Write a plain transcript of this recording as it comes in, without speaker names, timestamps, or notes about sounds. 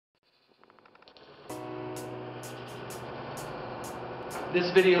This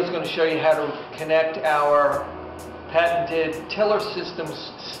video is going to show you how to connect our patented tiller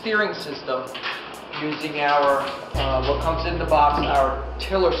systems steering system using our what comes in the box. Our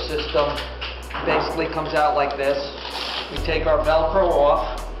tiller system basically comes out like this. We take our Velcro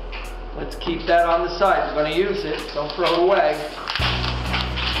off. Let's keep that on the side. We're going to use it. Don't throw it away.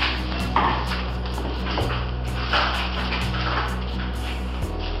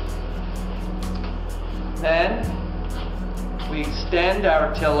 Then we extend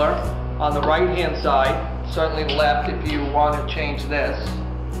our tiller on the right hand side, certainly the left if you want to change this,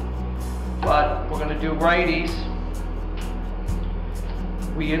 but we're going to do righties.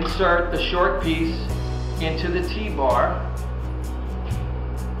 We insert the short piece into the T-bar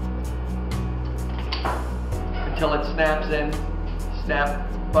until it snaps in,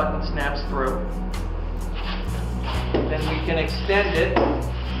 button snaps through. Then we can extend it.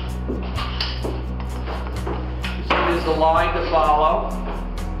 There's a line to follow.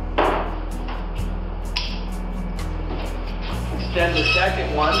 Extend the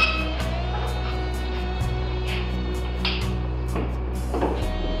second one.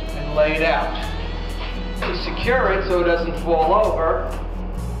 And lay it out. To secure it so it doesn't fall over,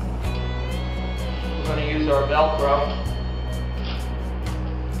 we're going to use our Velcro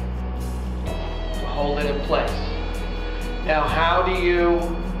to hold it in place. Now, how do you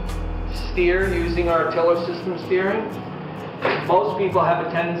steer using our tiller system steering? Most people have a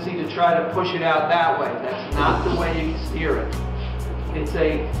tendency to try to push it out that way. That's not the way you steer it. It's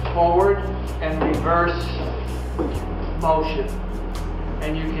a forward and reverse motion.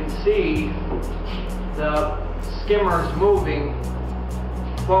 And you can see the skimmers moving.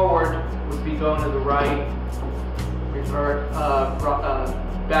 Forward would be going to the right,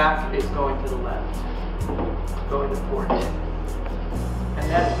 back is going to the left, going to port. And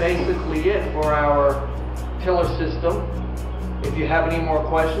that's basically it for our tiller system. If you have any more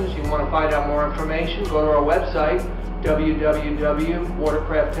questions, you want to find out more information, go to our website,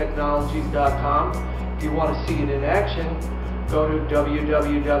 www.watercrafttechnologies.com. If you want to see it in action, go to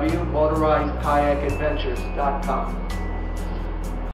www.motorizedkayakadventures.com.